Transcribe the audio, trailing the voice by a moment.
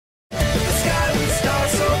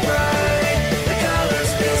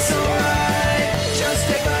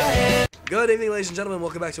Good evening, ladies and gentlemen.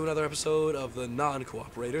 Welcome back to another episode of the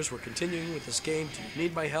Non-Cooperators. We're continuing with this game. Do you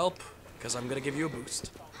need my help? Because I'm going to give you a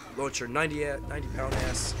boost. Launch your 90-pound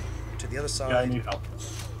ass to the other side Yeah, I need help.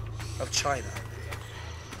 of China.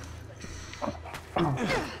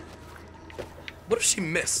 What if she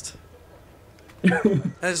missed?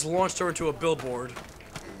 And just launched her into a billboard.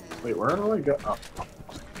 Wait, where do I go? Oh.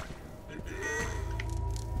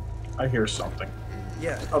 I hear something.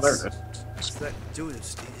 Yeah. Oh, there it is. It's that dude.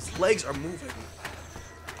 His legs are moving.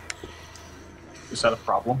 Is that a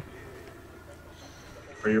problem?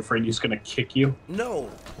 Are you afraid he's gonna kick you? No.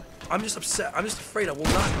 I'm just upset. I'm just afraid I will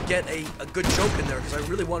not get a good joke in there because I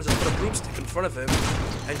really wanted to put a broomstick in front of him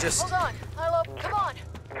and just... Hold on, Hilo, come on.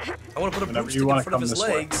 I want to put a Whenever broomstick you in wanna front of come his this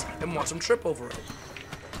way. legs and watch him trip over it.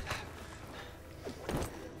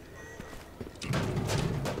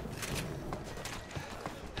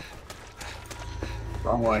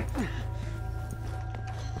 Wrong way.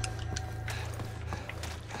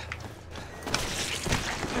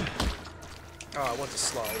 Oh, I want to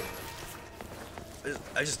slide.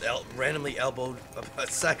 I just randomly elbowed a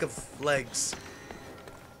sack of legs.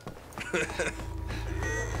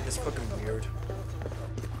 It's fucking weird.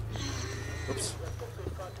 Oops.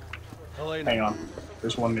 Hang on.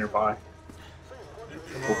 There's one nearby.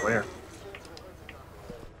 But where?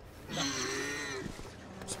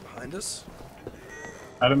 It's behind us?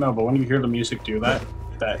 I don't know, but when you hear the music do that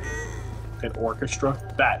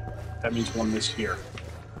orchestra, that means one is here.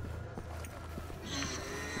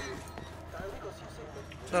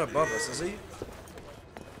 He's not above us, is he?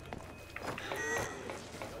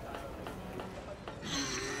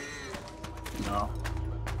 No.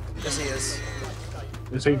 Yes, he is.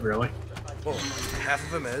 Is he really? Well, half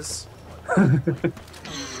of him is.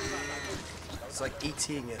 It's like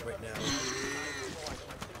ETing it right now.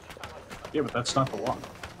 Yeah, but that's not the one.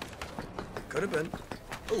 Could have been.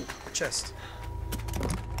 Oh, chest.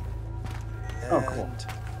 Oh, cool.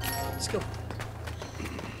 And let's go.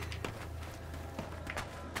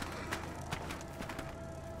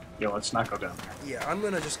 Yeah, let's not go down there. Yeah, I'm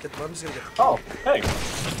just gonna get the Oh, hey!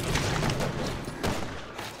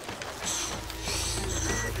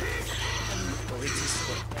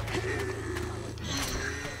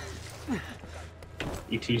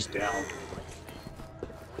 ET's down.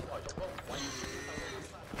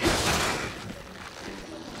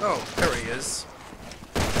 Oh, there he is.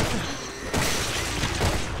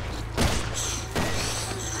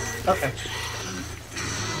 Okay.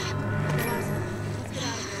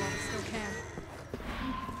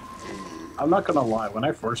 I'm not gonna lie, when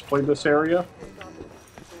I first played this area,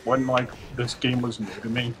 when like this game was new to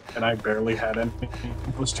me and I barely had anything,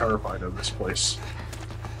 I was terrified of this place.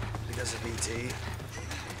 Because of ET.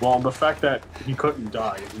 Well, the fact that he couldn't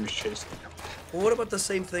die and he was chasing him. Well, what about the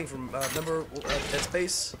same thing from, remember Dead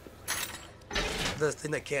Space? The thing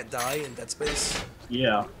that can't die in Dead Space?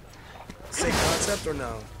 Yeah. Same concept or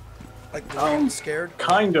no? Like, were you scared?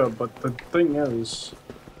 Kinda, but the thing is,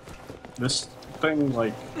 this thing,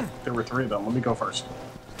 like, there were 3 of them. Let me go first.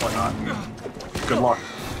 Why not? Good luck.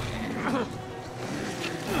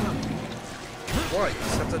 Why? You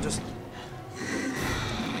just have to just...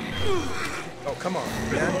 Oh, come on,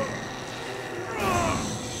 man.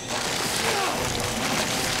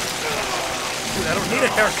 Dude, I don't need a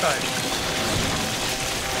haircut.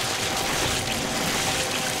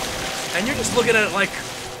 And you're just looking at it like,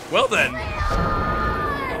 well then.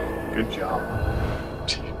 Good job.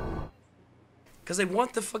 Because they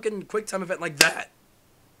want the fucking QuickTime event like that.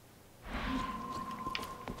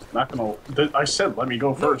 Not gonna... I said let me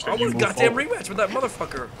go first. I as you want a move goddamn forward. rematch with that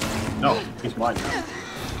motherfucker. No, he's mine now.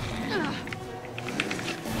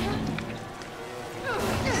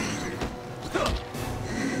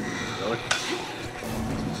 Really?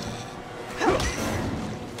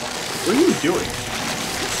 What are you doing?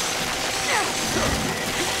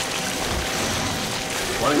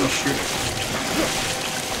 Why are you shooting?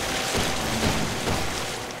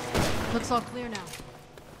 Looks all clear now.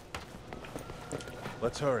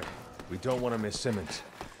 Let's hurry. We don't want to miss Simmons.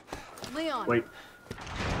 Leon. Wait.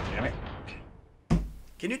 Damn it.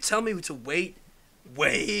 Can you tell me to wait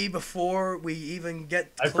way before we even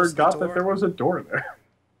get I close forgot to the door? that there was a door there.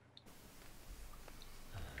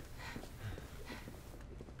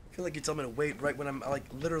 I feel like you tell me to wait right when I'm like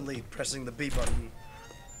literally pressing the B button.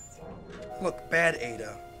 Look, bad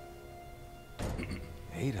Ada.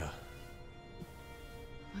 Ada.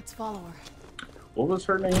 Let's follow her. What was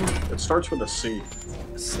her name? It starts with a C.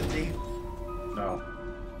 Cindy No.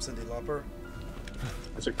 Lauper.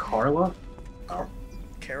 Is it Carla? Oh.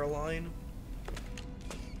 Caroline.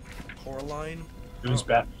 Coraline. Who's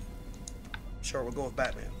Batman? Sure, we'll go with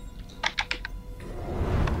Batman.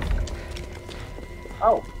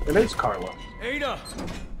 Oh, it is Carla. Ada!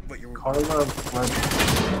 But you're. Carla Radomir.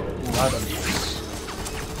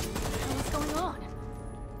 What's going on?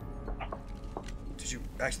 Did you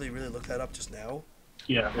actually really look that up just now?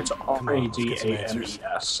 Yeah, it's on, let's get some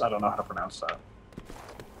Radames. I don't know how to pronounce that.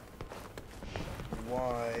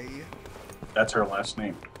 Why? That's her last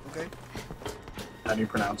name. Okay. How do you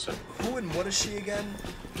pronounce it? Who and what is she again?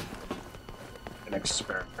 An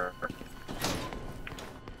experiment.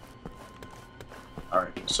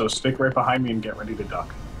 Alright, so stick right behind me and get ready to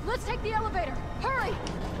duck. Let's take the elevator. Hurry!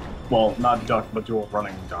 Well, not duck, but do a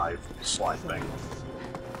running dive slide thing.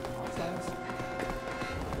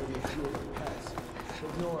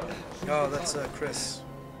 Oh, that's Chris.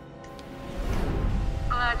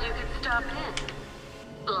 Glad you could stop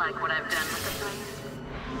in. Like what I've done with the place.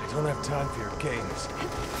 I don't have time for your games.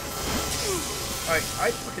 Alright,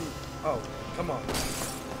 I fucking. Oh, come on.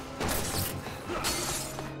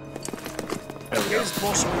 There we go. Here's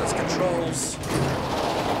bullshit with its controls.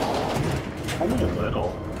 Only a little.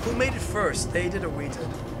 Who made it first? They did or we did?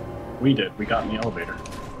 We did. We got in the elevator.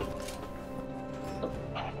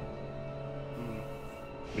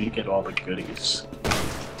 We get all the goodies.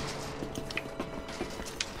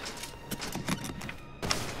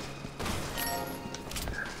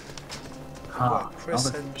 Huh. What, Chris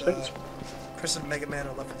Other and things? Chris and Mega Man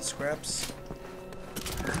are left with the scraps.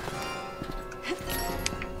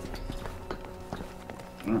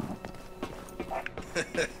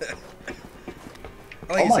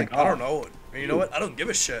 I think he's my like, I God. don't know. You know what? I don't give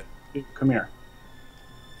a shit. Dude, come here.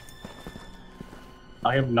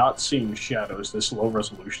 I have not seen shadows this low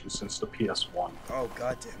resolution since the PS1. Oh,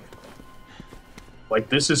 god damn it. Like,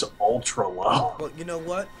 this is ultra low. Well, you know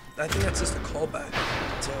what? I think that's just a callback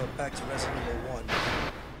to back to Resident Evil 1.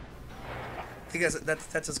 I think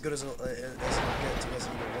that's as good as it'll get to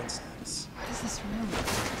Resident Evil 1 status. What is this room?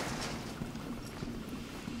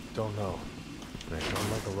 Don't know. I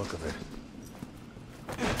don't like the look of it.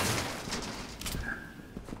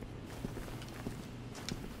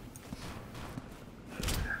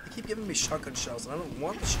 They keep giving me shotgun shells, and I don't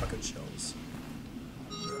want the shotgun shells.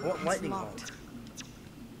 I want lightning bolt. locked.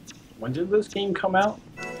 When did this game come out?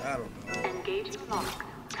 I don't know. Engaging lock.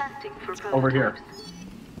 Testing for prototypes. Over here.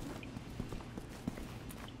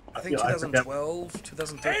 I think Yeah, I forget. 2012,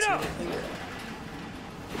 2013, I think.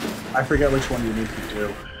 I forget which one you need to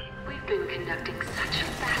do. We've been conducting such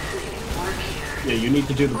fascinating work here. Yeah, you need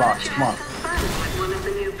to do the box. Come on. Fun with one of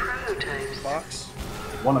the new prototypes. Box?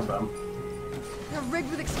 One of them. They're rigged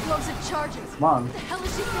with explosive charges. Come on. What the hell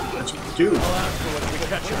is she thinking? Let's do.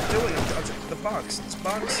 What are you doing? The box. This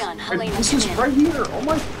box? Leon, Helena, This is come in. right here. Oh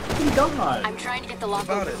my fucking god. I'm trying to get the lock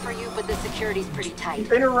About open it? for you, but the security's pretty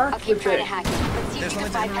tight. Interact I'll keep with trying it. to hack it. Let's see There's if you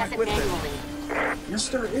can nothing to bypass interact it with it. manually. Yes,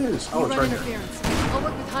 there is. You Oh, it's run right here. interference. I'll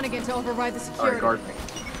work with Hunnigan to override the Alright, security. guard me.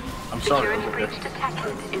 I'm sorry. Security over breach here.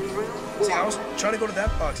 detected in room See, I was 1. trying to go to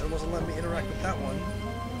that box and it wasn't letting me interact with that one.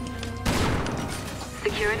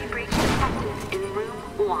 Security breach detected in room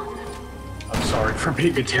 1. I'm sorry for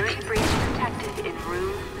being a dick. Security breach detected in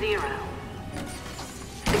room 0.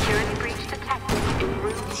 Security breach detected in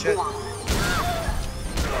room Shit. 1.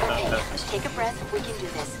 Okay, take a breath. We can do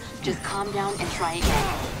this. Just calm down and try again.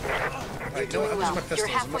 Alright, You're you know doing what? I'm well. just my You're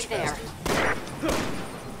pistols. halfway Much there. faster.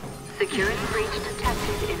 Security breach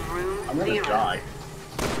detected in room I'm gonna 0. die.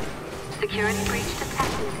 Security breach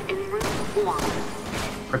detected in room 1.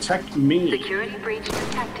 Protect me. Security breach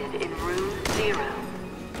detected in room 0.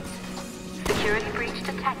 Security breach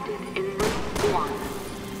detected in room 1.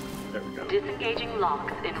 There we go. Disengaging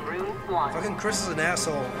locks in room 1. Fucking Chris is an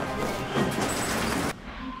asshole.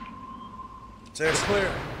 Seriously.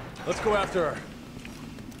 Clear. Let's go after her.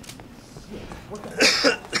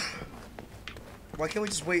 Why can't we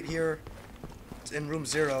just wait here in room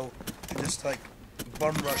 0 and just like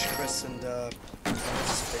bum rush Chris and what's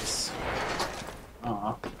his face?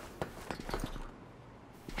 Aw.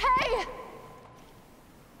 Hey!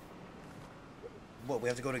 What, we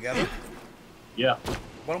have to go together? Yeah.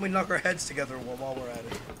 Why don't we knock our heads together while we're at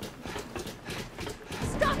it?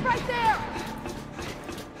 Stop right there!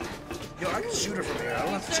 Yo, I can shoot her from here. I don't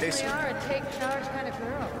have to chase Certainly her. are a take charge kind of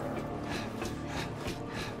girl.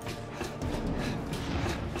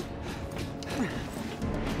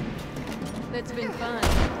 That's been fun.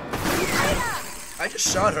 I just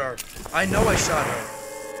shot her. I know I shot her.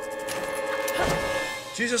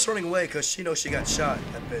 She's just running away because she knows she got shot,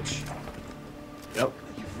 that bitch. Yep.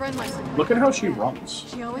 Your friend likes to. Look at how she runs.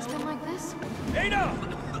 She always been like this? Ada!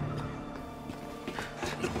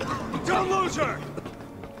 Don't lose her!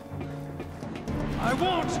 I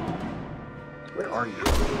won't! Where are you?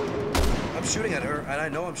 I'm shooting at her, and I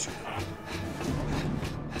know I'm shooting.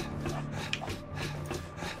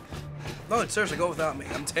 No, seriously, go without me.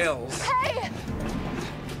 I'm Tails. Hey!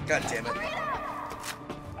 God damn it.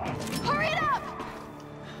 Hurry it up!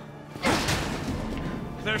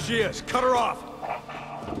 There she is. Cut her off.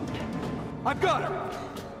 I've got her.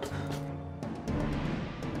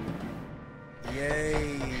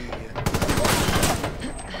 Yay.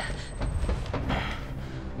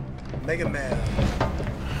 Mega Man.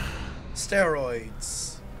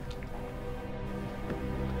 Steroids.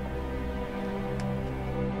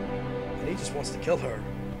 And he just wants to kill her.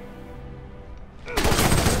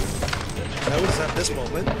 Notice at this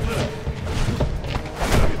moment.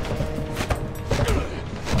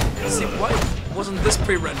 See, why wasn't this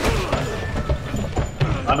pre-rendered?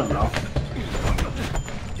 I don't know.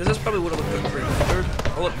 Because this probably would have looked good pre-rendered,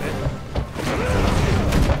 I'll admit.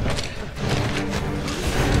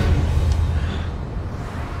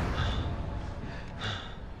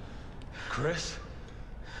 Chris?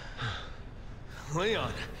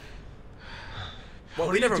 Leon. Well,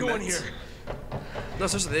 What we are you never doing met. here? No,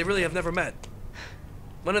 seriously, they really have never met.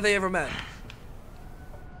 When have they ever met?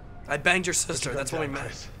 I banged your sister, that's when we met.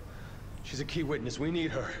 Chris. She's a key witness. We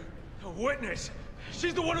need her. A witness?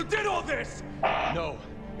 She's the one who did all this! No,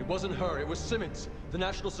 it wasn't her. It was Simmons, the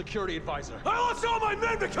national security advisor. I lost all my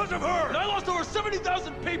men because of her! And I lost over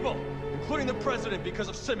 70,000 people, including the president, because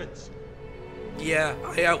of Simmons. Yeah,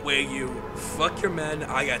 I outweigh you. Fuck your men.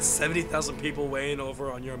 I got 70,000 people weighing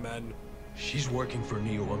over on your men. She's working for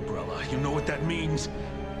Neo Umbrella. You know what that means?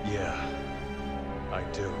 Yeah, I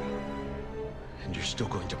do. And you're still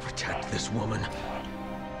going to protect this woman?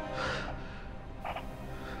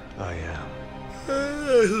 I am.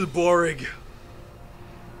 This is boring.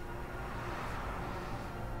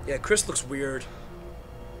 Yeah, Chris looks weird.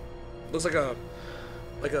 Looks like a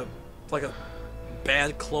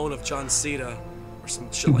bad clone of John Cena or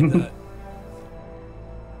some shit like that.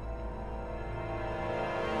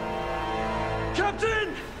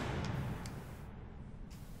 Captain!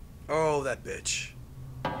 Oh, that bitch.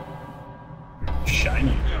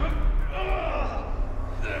 Shiny.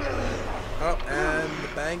 Oh, and the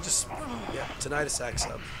bang just... Yeah, tonight is sack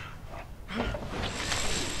sub.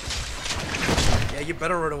 Yeah, you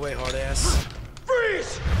better run away, hard ass.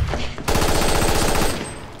 Freeze!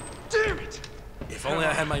 Damn it! If only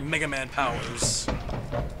I had my Mega Man powers.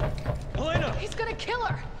 Helena! He's gonna kill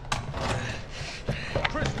her!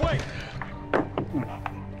 Chris, wait!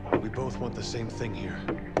 We both want the same thing here.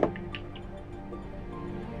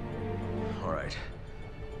 All right.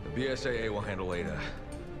 The BSAA will handle Ada.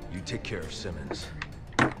 You take care of Simmons.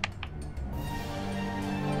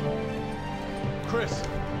 Chris!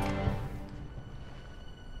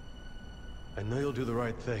 I know you'll do the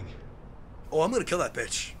right thing. Oh, I'm gonna kill that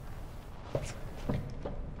bitch.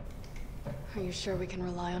 Are you sure we can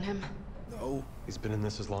rely on him? No. He's been in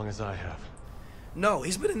this as long as I have. No,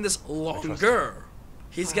 he's been in this longer.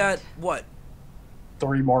 He's got, what?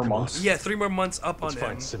 3 more months. Yeah, 3 more months up Let's on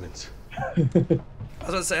find him. Simmons. I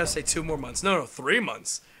was gonna say 2 more months. No, 3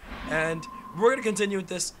 months. And we're gonna continue with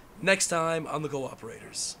this next time on the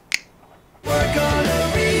Co-Operators.